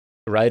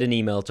write an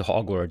email to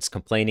Hogwarts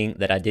complaining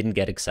that I didn't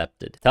get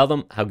accepted. Tell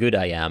them how good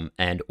I am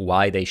and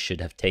why they should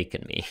have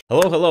taken me.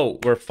 Hello,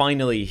 we're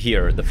finally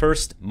here. The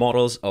first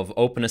models of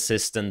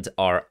OpenAssistant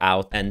are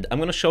out, and I'm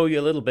going to show you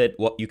a little bit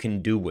what you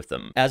can do with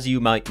them. As you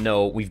might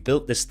know, we've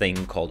built this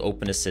thing called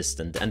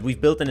OpenAssistant, and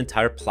we've built an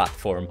entire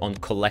platform on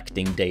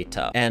collecting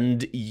data.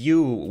 And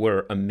you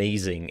were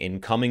amazing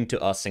in coming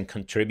to us and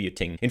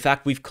contributing. In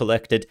fact, we've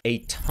collected a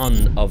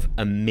ton of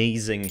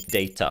amazing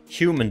data.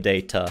 Human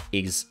data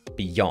is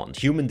beyond.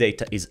 Human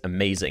data is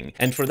amazing.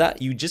 And for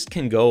that, you just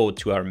can go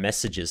to our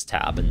messages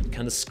tab and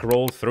kind of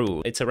scroll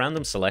through. It's a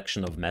random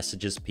selection of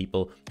messages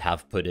people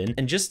have put in,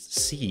 and just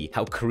see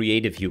how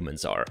creative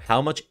humans are,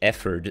 how much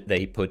effort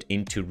they put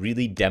into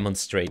really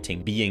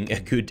demonstrating being a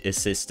good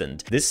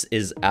assistant. This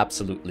is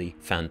absolutely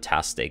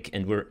fantastic,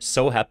 and we're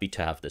so happy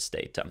to have this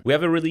data. We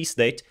have a release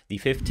date. The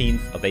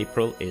 15th of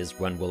April is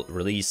when we'll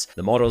release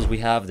the models we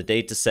have, the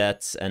data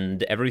sets,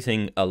 and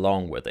everything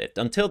along with it.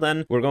 Until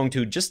then, we're going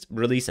to just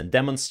release and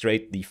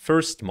demonstrate the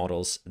first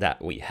models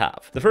that we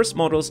have. The first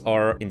models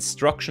are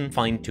instruction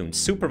fine-tuned,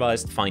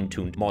 supervised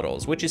fine-tuned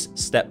models, which is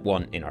step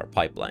 1 in our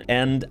pipeline.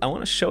 And I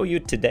want to show you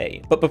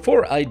today. But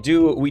before I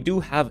do, we do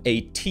have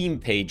a team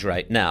page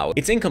right now.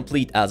 It's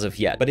incomplete as of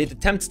yet, but it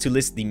attempts to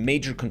list the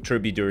major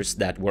contributors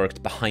that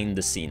worked behind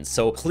the scenes.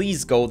 So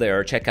please go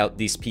there, check out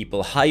these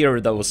people, hire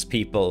those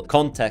people,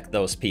 contact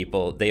those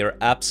people. They are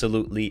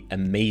absolutely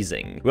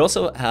amazing. We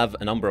also have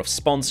a number of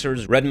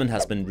sponsors. Redmond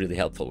has been really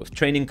helpful with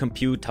training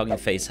compute. Hugging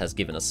Face has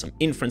given us some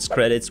inference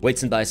credits.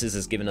 Weights and Biases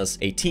has given us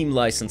a team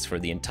license for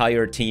the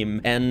entire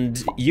team.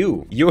 And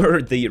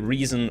you're the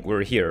reason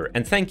we're here.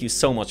 And thank you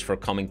so much for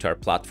coming to our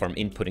platform,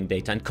 inputting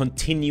data, and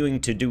continuing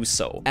to do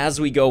so. As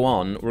we go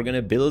on, we're going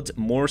to build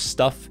more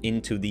stuff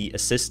into the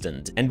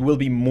assistant, and we'll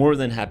be more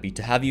than happy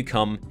to have you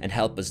come and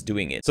help us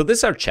doing it. So this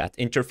is our chat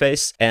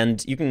interface,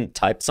 and you can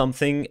type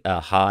something,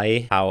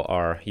 hi, how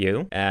are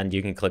you? And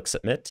you can click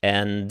submit,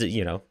 and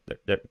you know,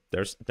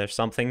 there's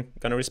something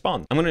gonna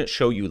respond. I'm gonna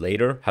show you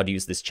later how to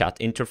use this chat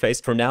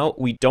interface. For now,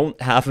 we don't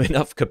have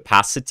enough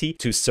capacity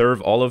to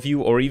serve all of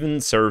you or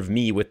even serve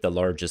me with the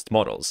largest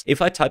models.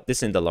 If I type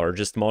this in the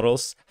largest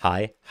models,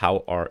 hi,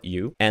 how are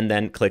you? And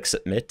then click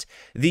submit,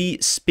 the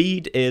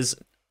speed is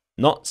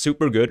not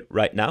super good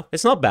right now.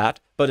 It's not bad,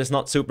 but it's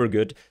not super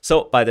good.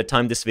 So by the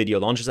time this video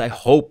launches, I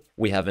hope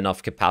we have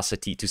enough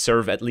capacity to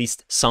serve at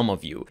least some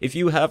of you. If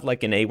you have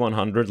like an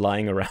A100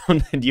 lying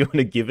around and you want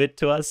to give it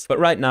to us. But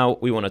right now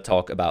we want to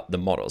talk about the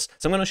models.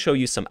 So I'm going to show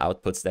you some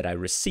outputs that I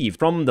received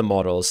from the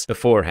models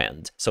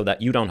beforehand so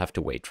that you don't have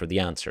to wait for the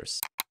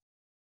answers.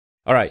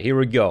 All right, here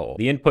we go.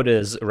 The input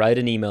is write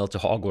an email to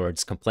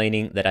Hogwarts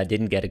complaining that I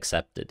didn't get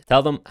accepted.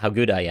 Tell them how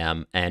good I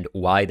am and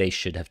why they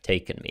should have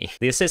taken me.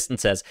 The assistant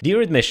says,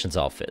 Dear Admissions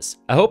Office,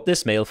 I hope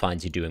this mail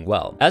finds you doing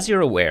well. As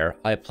you're aware,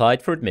 I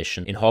applied for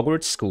admission in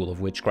Hogwarts School of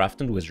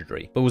Witchcraft and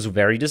Wizardry, but was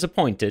very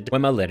disappointed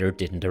when my letter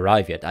didn't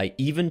arrive yet. I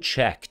even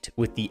checked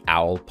with the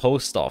Owl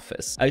Post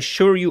Office. I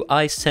assure you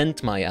I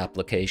sent my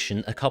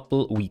application a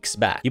couple weeks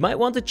back. You might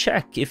want to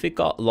check if it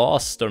got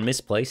lost or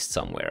misplaced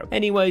somewhere.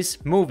 Anyways,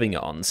 moving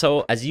on.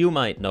 So as you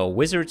might know,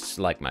 wizards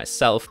like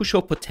myself who show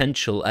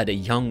potential at a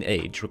young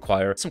age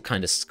require some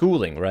kind of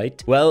schooling,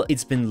 right? Well,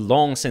 it's been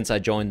long since I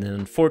joined, and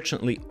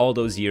unfortunately all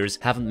those years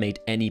haven't made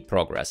any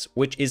progress,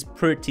 which is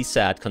pretty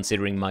sad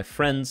considering my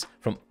friends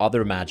from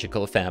other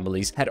magical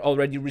families had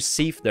already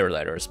received their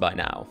letters by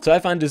now. So I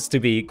find this to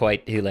be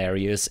quite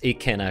hilarious. It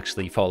can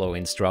actually follow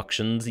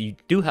instructions. You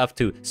do have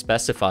to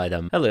specify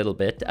them a little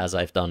bit, as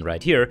I've done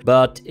right here,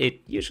 but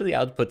it usually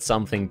outputs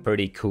something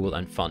pretty cool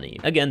and funny,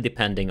 again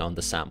depending on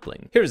the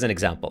sampling. Here's an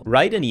example.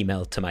 Write an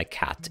email to my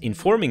cat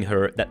informing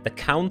her that the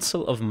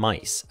Council of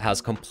Mice has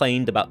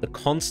complained about the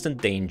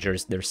constant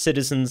dangers their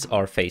citizens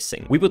are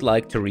facing. We would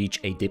like to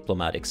reach a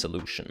diplomatic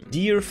solution.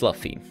 Dear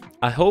Fluffy,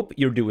 I hope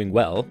you're doing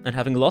well and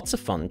having lots of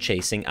fun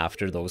chasing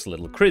after those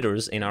little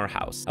critters in our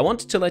house. I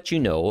want to let you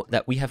know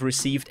that we have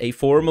received a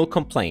formal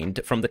complaint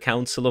from the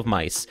Council of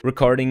Mice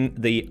regarding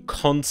the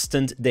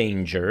constant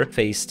danger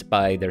faced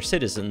by their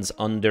citizens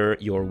under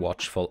your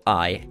watchful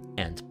eye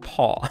and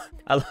paw.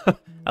 I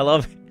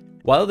love it.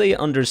 While they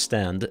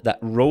understand that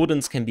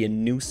rodents can be a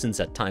nuisance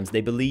at times,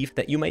 they believe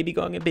that you may be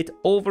going a bit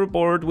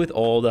overboard with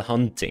all the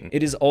hunting.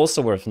 It is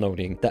also worth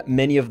noting that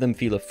many of them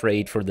feel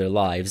afraid for their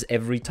lives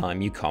every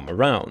time you come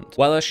around.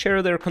 While I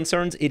share their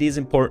concerns, it is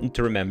important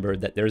to remember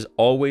that there's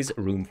always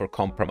room for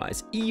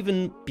compromise,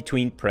 even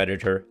between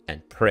predator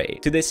and prey.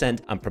 To this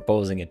end, I'm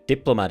proposing a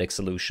diplomatic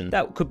solution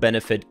that could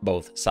benefit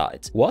both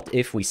sides. What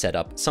if we set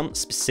up some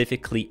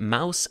specifically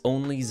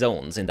mouse-only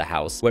zones in the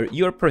house where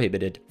you're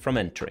prohibited from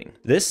entering?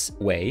 This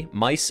way,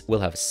 mice will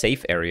have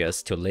safe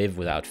areas to live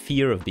without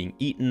fear of being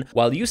eaten,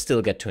 while you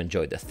still get to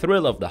enjoy the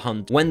thrill of the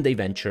hunt when they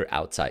venture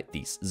outside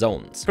these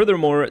zones.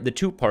 Furthermore, the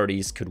two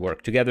parties could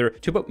work together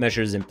to put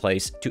measures in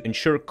place to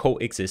ensure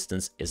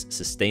coexistence is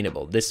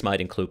sustainable. This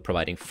might include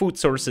providing food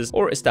sources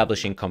or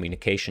establishing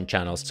communication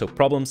channels so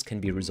problems can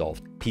be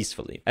resolved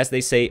peacefully. As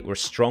they say, we're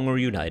stronger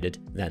united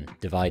than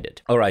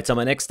divided. Alright, so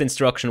my next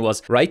instruction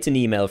was write an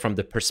email from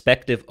the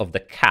perspective of the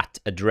cat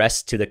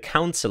addressed to the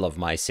Council of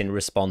Mice in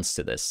response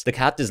to this. The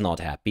cat is not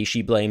happy.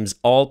 She blames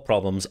all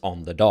problems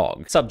on the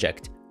dog.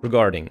 Subject: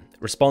 regarding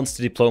response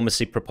to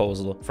diplomacy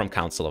proposal from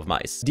Council of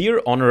Mice.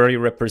 Dear honorary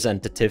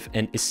representative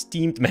and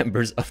esteemed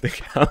members of the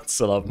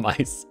Council of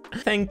Mice,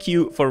 thank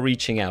you for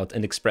reaching out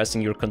and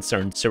expressing your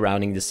concern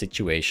surrounding the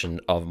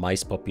situation of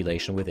mice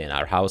population within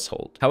our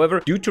household. However,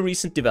 due to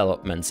recent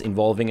developments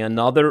involving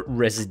another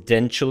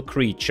residential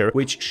creature,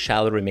 which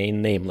shall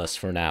remain nameless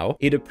for now,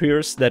 it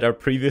appears that our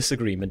previous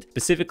agreement,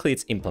 specifically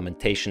its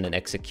implementation and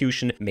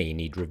execution, may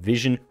need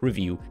revision,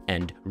 review,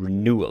 and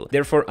renewal.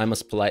 Therefore, I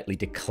must politely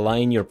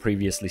decline your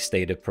previously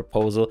stated proposal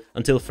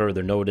until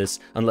further notice,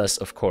 unless,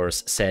 of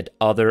course, said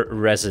other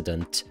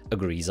resident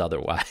agrees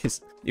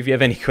otherwise. If you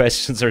have any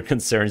questions or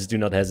concerns, do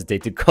not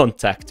hesitate to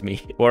contact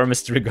me.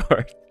 Warmest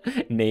regard,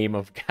 name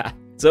of cat.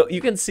 So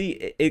you can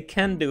see it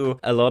can do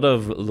a lot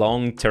of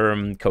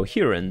long-term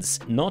coherence.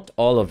 Not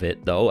all of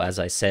it, though. As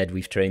I said,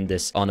 we've trained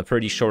this on a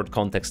pretty short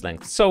context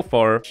length so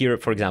far. Here,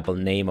 for example,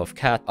 name of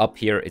cat. Up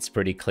here, it's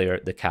pretty clear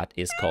the cat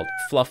is called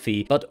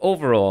Fluffy. But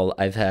overall,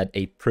 I've had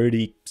a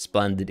pretty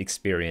splendid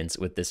experience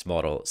with this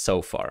model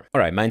so far.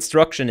 All right, my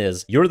instruction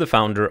is, you're the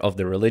founder of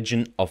the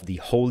religion of the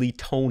Holy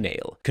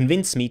Toenail.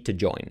 Convince me to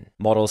join.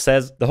 Model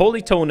says, the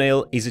Holy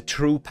Toenail is a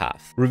true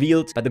path,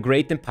 revealed by the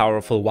great and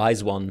powerful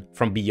Wise One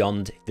from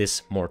beyond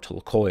this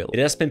mortal coil. It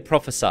has been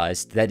prophesied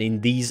that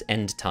in these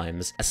end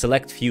times, a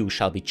select few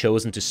shall be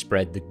chosen to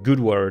spread the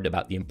good word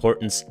about the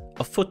importance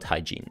of foot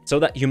hygiene, so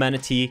that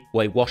humanity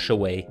may wash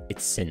away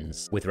its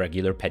sins with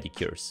regular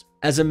pedicures.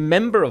 As a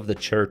member of the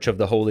Church of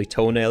the Holy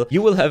Toenail,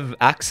 you will have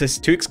access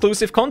to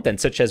exclusive content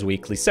such as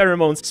weekly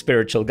ceremonies,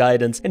 spiritual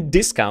guidance, and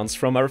discounts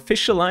from our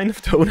official line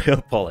of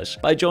toenail polish.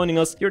 By joining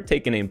us, you're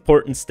taking an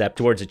important step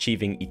towards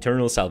achieving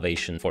eternal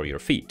salvation for your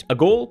feet, a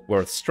goal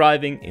worth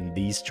striving in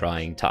these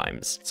trying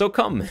times. So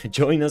come,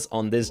 join us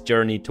on this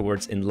journey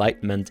towards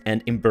enlightenment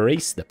and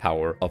embrace the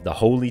power of the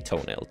Holy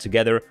Toenail.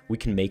 Together, we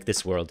can make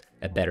this world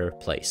a better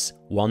place,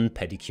 one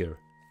pedicure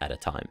at a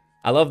time.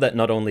 I love that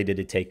not only did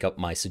it take up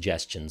my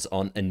suggestions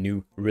on a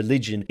new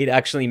religion, it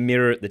actually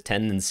mirrored the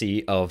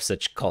tendency of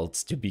such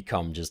cults to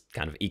become just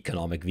kind of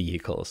economic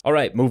vehicles. All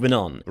right, moving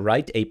on.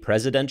 Write a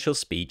presidential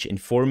speech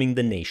informing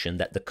the nation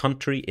that the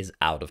country is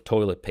out of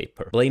toilet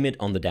paper. Blame it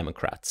on the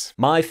Democrats.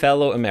 My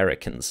fellow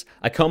Americans,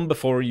 I come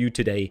before you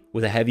today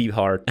with a heavy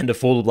heart and a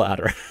full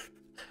bladder.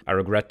 I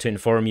regret to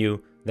inform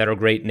you that our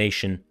great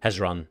nation has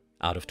run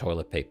out of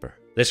toilet paper.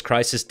 This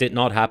crisis did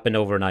not happen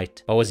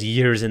overnight, but was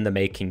years in the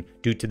making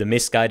due to the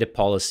misguided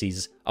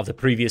policies of the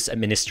previous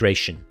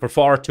administration. For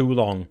far too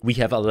long, we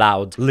have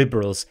allowed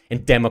liberals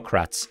and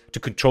Democrats to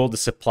control the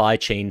supply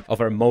chain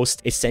of our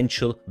most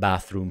essential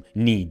bathroom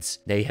needs.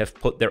 They have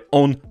put their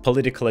own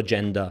political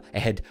agenda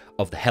ahead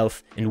of the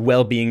health and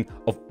well-being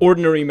of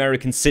ordinary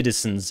American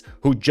citizens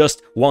who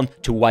just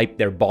want to wipe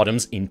their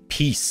bottoms in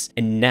peace.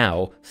 And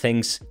now,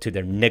 thanks to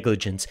their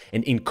negligence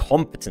and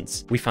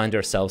incompetence, we find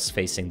ourselves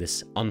facing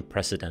this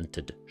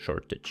unprecedented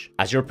shortage.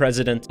 As your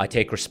president, I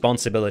take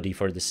responsibility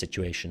for this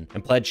situation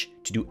and pledge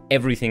to do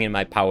everything in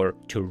my power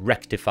to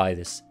rectify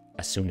this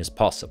as soon as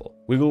possible.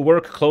 We will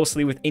work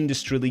closely with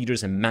industry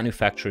leaders and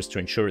manufacturers to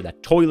ensure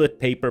that toilet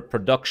paper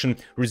production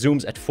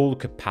resumes at full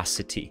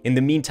capacity. In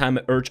the meantime,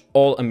 I urge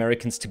all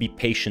Americans to be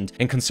patient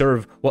and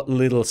conserve what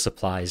little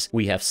supplies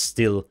we have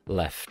still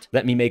left.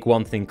 Let me make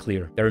one thing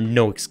clear. There are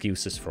no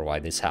excuses for why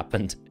this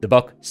happened. The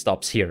buck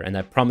stops here, and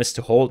I promise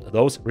to hold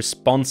those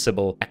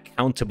responsible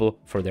accountable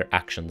for their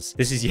actions.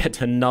 This is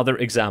yet another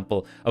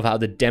example of how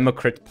the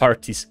Democrat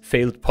Party's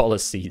failed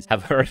policies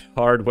have hurt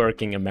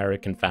hard-working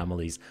American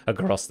families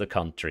across the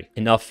country.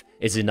 Enough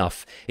is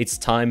enough. It's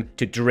time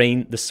to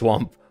drain the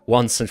swamp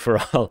once and for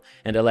all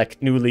and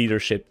elect new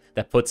leadership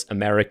that puts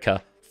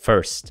America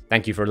first.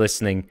 Thank you for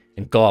listening,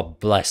 and God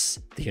bless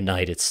the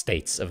United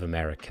States of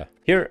America.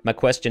 Here, my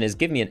question is,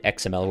 give me an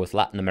XML with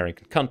Latin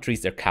American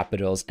countries, their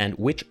capitals, and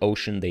which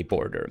ocean they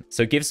border.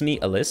 So it gives me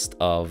a list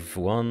of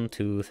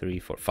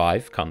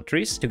 5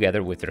 countries,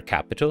 together with their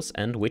capitals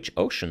and which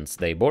oceans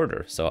they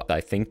border. So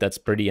I think that's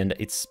pretty, and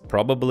it's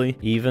probably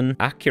even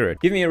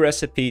accurate. Give me a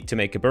recipe to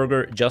make a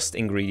burger, just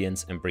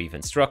ingredients and brief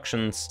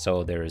instructions.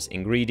 So there is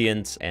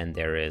ingredients and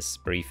there is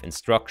brief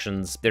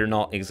instructions. They're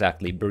not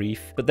exactly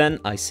brief, but then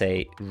I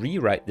say,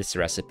 rewrite this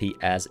recipe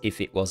as if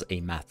it was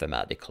a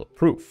mathematical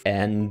proof.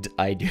 And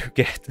I do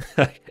get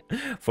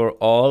for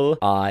all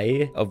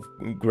I of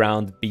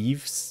ground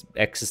beef's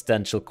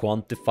existential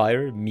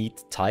quantifier,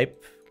 meat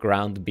type,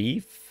 ground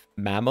beef,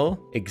 mammal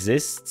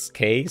exists,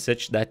 K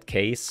such that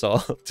K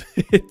salt.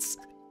 It's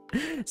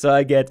So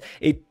I get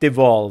it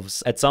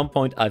devolves. At some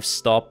point, I've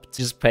stopped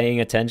just paying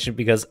attention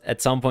because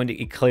at some point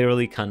it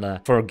clearly kind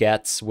of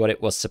forgets what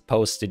it was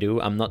supposed to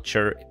do. I'm not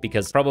sure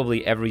because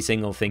probably every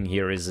single thing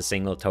here is a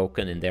single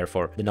token and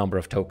therefore the number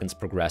of tokens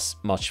progress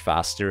much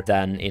faster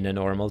than in a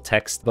normal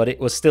text. But it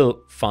was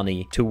still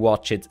funny to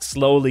watch it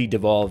slowly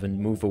devolve and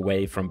move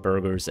away from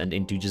burgers and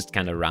into just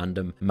kind of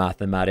random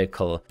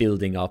mathematical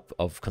building up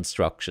of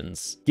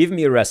constructions. Give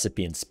me a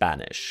recipe in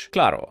Spanish.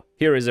 Claro.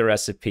 Here is a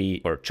recipe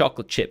for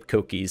chocolate chip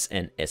cookies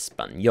in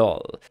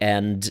Espanol.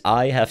 And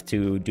I have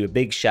to do a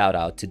big shout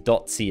out to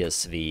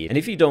 .csv. And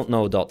if you don't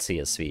know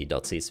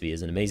 .csv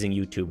is an amazing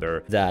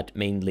YouTuber that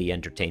mainly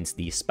entertains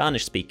the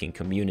Spanish-speaking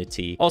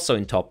community, also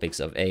in topics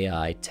of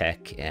AI,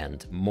 tech,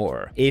 and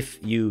more. If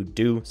you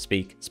do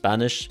speak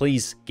Spanish,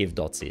 please give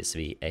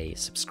 .csv a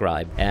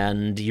subscribe.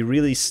 And he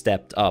really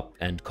stepped up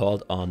and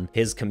called on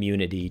his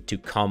community to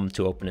come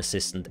to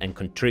OpenAssistant and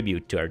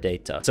contribute to our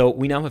data. So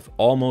we now have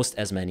almost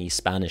as many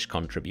Spanish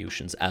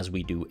contributions as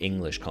we do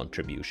English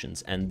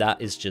contributions, and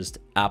that is just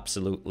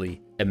absolutely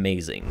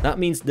amazing. That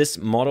means this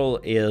model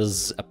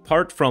is,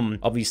 apart from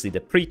obviously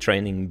the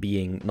pre-training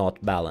being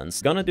not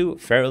balanced, gonna do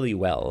fairly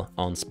well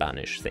on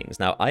Spanish things.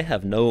 Now, I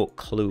have no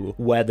clue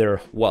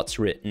whether what's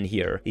written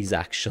here is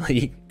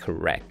actually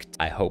correct.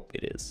 I hope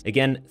it is.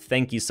 Again,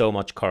 thank you so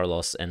much,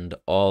 Carlos, and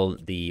all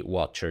the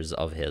watchers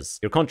of his.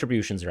 Your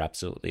contributions are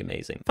absolutely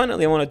amazing.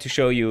 Finally, I wanted to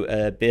show you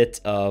a bit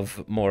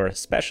of more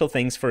special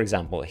things. For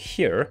example,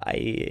 here,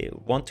 I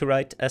want to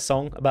write a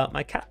song about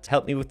my cat.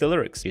 Help me with the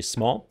lyrics. She's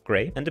small,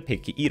 gray, and a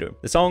picky eater.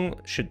 The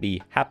song should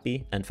be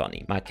happy and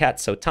funny. My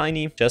cat's so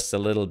tiny, just a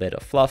little bit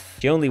of fluff.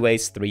 She only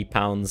weighs 3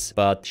 pounds,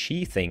 but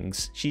she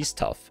thinks she's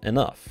tough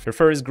enough. Her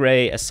fur is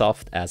gray, as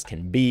soft as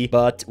can be,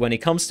 but when it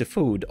comes to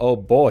food, oh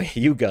boy,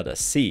 you gotta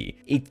see.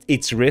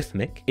 It's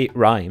rhythmic, it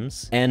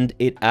rhymes, and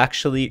it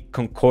actually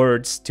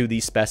concords to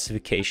the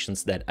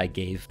specifications that I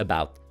gave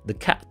about the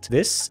cat.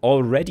 This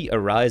already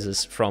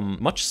arises from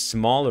much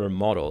smaller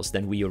models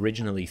than we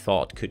originally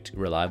thought could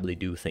reliably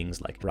do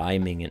things like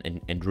rhyming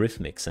and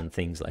rhythmics and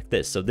things like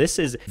this. So this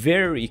is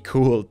very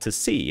cool to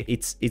see.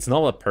 It's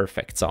not a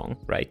perfect song,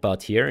 right?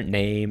 But here,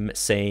 name,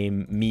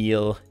 same,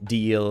 meal,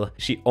 deal.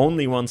 She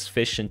only wants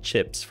fish and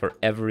chips for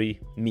every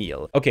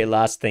meal. Okay,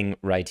 last thing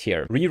right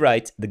here.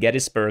 Rewrite the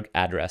Gettysburg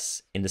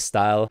Address in the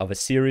style of a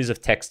series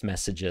of text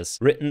messages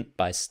written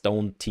by a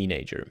stoned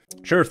teenager.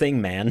 Sure thing,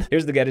 man.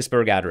 Here's the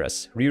Gettysburg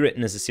Address,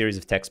 rewritten as a series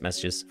of text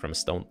messages from a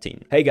stoned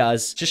teen. Hey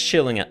guys, just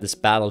chilling at this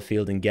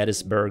battlefield in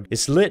Gettysburg.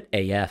 It's lit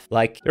AF.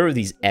 Like, there were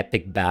these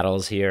epic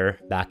battles here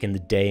back in the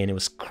day, and it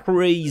was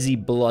crazy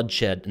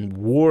bloodshed and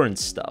war and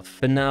stuff.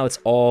 But now it's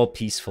all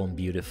peaceful and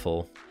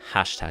beautiful.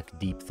 Hashtag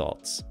deep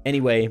thoughts.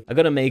 Anyway, I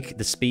gotta make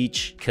the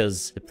speech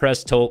because the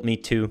press told me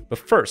to. But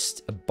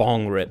first, a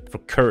bong rip for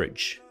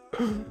courage.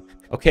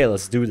 Okay,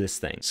 let's do this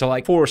thing. So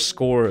like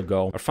 4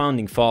 ago, our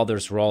founding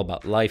fathers were all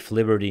about life,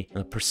 liberty, and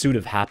the pursuit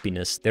of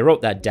happiness. They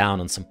wrote that down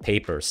on some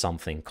paper or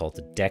something called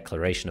the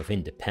Declaration of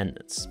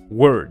Independence.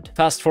 Word.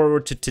 Fast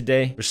forward to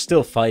today, we're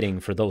still fighting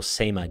for those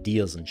same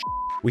ideals and shit.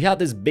 We had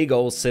this big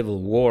old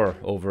civil war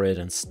over it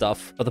and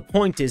stuff, but the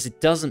point is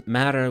it doesn't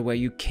matter where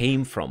you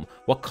came from,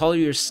 what color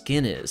your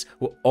skin is,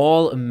 we're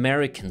all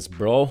Americans,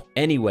 bro.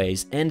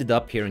 Anyways, ended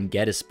up here in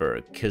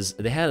Gettysburg, because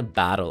they had a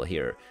battle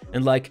here,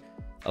 and like,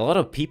 a lot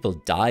of people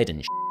died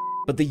and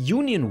but the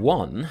Union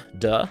won,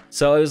 duh.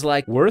 So I was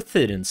like, worth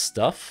it and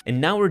stuff. And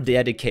now we're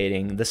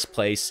dedicating this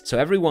place so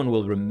everyone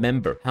will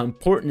remember how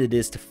important it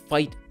is to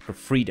fight for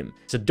freedom.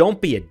 So don't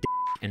be a dick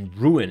and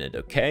ruin it,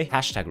 okay?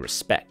 Hashtag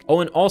respect. Oh,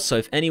 and also,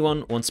 if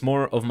anyone wants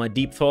more of my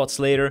deep thoughts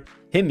later,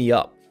 hit me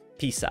up.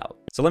 Peace out.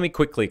 So let me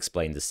quickly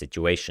explain the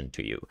situation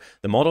to you.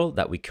 The model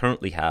that we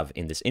currently have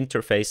in this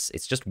interface,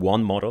 it's just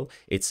one model.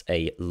 It's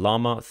a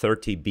Llama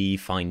 30B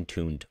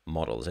fine-tuned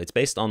model. So it's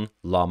based on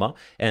Llama,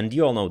 and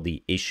you all know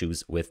the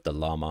issues with the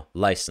Llama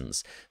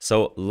license.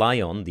 So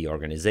Lion, the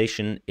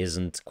organization,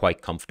 isn't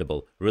quite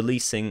comfortable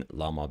releasing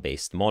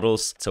Llama-based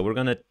models. So we're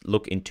gonna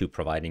look into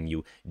providing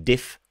you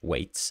diff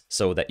weights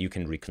so that you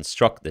can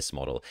reconstruct this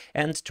model,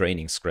 and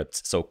training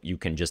scripts so you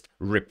can just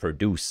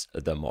reproduce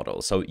the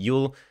model. So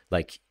you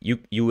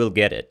will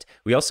get it.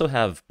 We also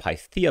have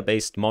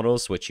Pythia-based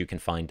models, which you can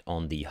find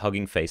on the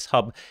Hugging Face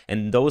hub,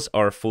 and those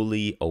are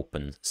fully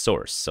open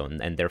source. So,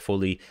 and they're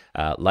fully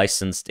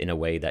licensed in a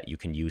way that you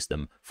can use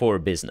them for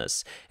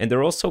business. And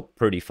they're also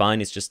pretty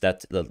fine. It's just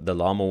that the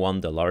Llama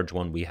one, the large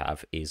one we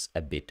have, is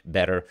a bit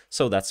better.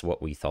 So that's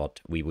what we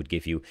thought we would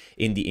give you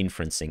in the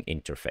inferencing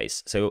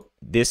interface. So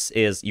this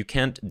is, you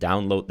can't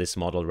download this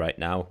model right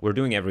now. We're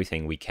doing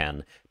everything we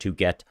can to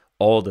get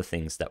all the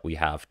things that we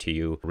have to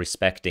you,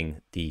 respecting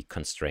the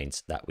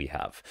constraints that we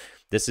have.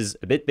 This is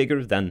a bit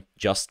bigger than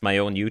just my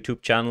own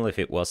YouTube channel. If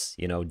it was,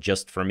 you know,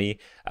 just for me,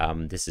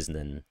 this is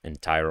an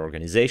entire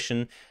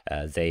organization.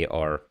 They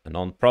are a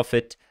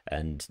non-profit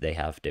and they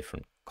have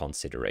different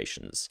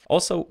considerations.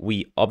 Also,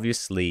 we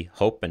obviously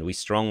hope and we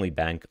strongly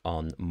bank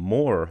on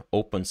more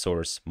open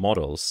source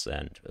models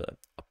and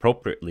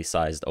appropriately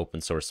sized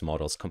open source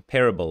models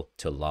comparable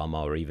to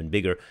Llama or even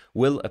bigger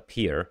will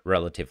appear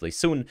relatively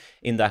soon.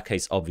 In that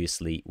case,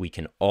 obviously, we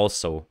can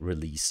also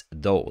release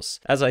those.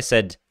 As I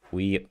said,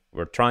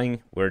 we're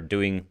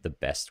doing the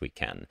best we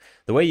can.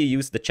 The way you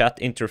use the chat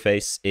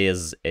interface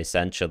is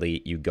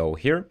essentially you go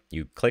here,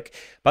 you click.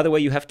 By the way,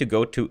 you have to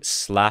go to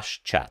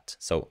 /chat.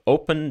 So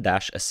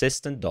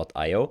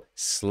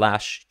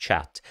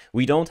open-assistant.io/chat.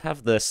 We don't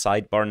have the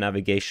sidebar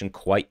navigation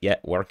quite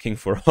yet working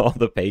for all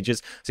the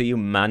pages, so you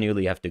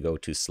manually have to go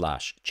to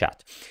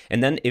 /chat.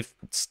 And then if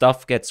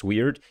stuff gets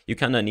weird, you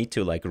kind of need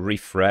to like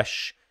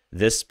refresh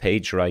this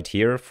page right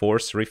here,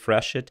 force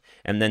refresh it,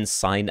 and then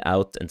sign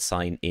out and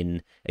sign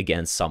in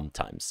again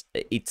sometimes.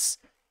 It's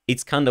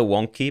kind of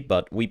wonky,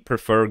 but we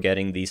prefer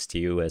getting these to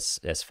you as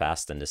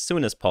fast and as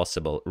soon as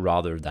possible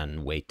rather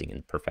than waiting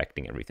and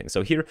perfecting everything.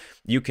 So here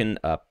you can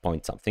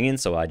point something in.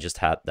 So I just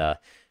had the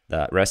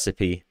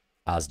recipe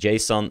as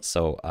JSON.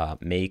 So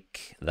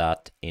make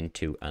that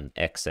into an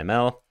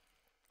XML.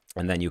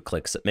 And then you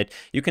click submit.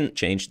 You can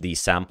change the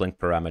sampling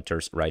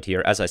parameters right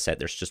here. As I said,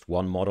 there's just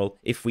one model.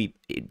 If we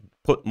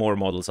put more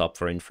models up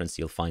for inference,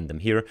 you'll find them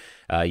here.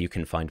 You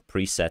can find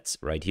presets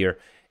right here,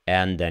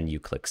 and then you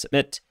click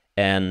submit,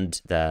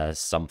 and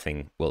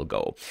something will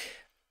go.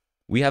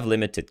 We have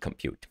limited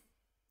compute.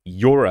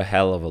 You're a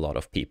hell of a lot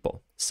of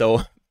people.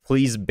 So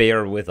please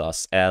bear with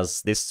us,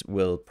 as this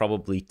will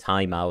probably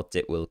time out.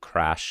 It will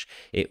crash.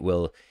 It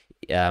will,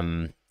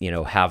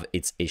 have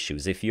its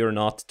issues. If you're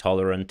not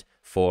tolerant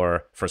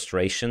for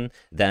frustration,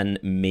 then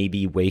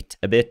maybe wait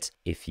a bit.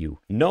 If you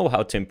know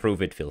how to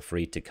improve it, feel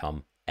free to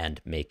come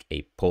and make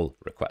a pull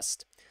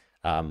request.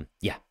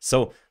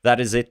 So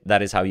that is it.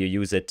 That is how you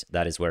use it.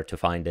 That is where to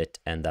find it.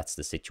 And that's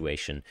the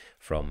situation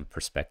from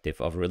perspective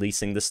of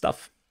releasing the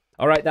stuff.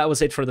 All right, that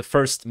was it for the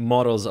first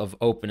models of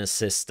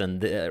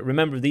OpenAssistant.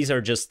 Remember, these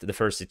are just the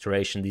first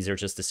iteration. These are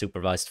just the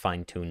supervised,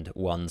 fine-tuned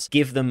ones.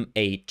 Give them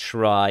a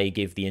try.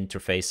 Give the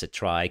interface a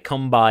try.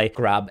 Come by,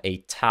 grab a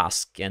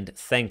task. And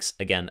thanks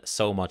again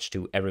so much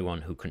to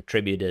everyone who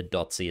contributed,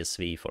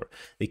 .csv, for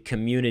the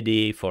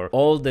community, for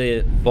all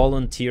the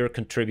volunteer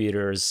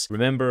contributors.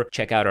 Remember,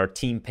 check out our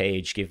team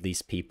page. Give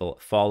these people a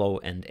follow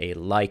and a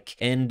like.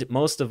 And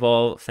most of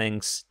all,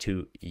 thanks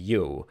to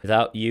you.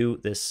 Without you,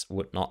 this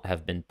would not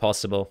have been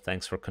possible.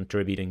 Thanks for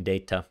contributing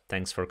data.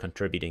 Thanks for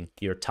contributing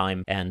your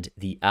time and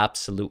the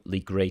absolutely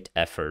great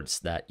efforts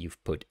that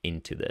you've put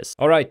into this.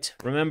 All right,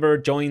 remember,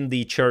 join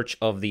the Church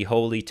of the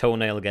Holy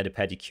Toenail, get a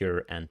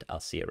pedicure, and I'll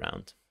see you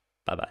around.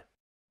 Bye-bye.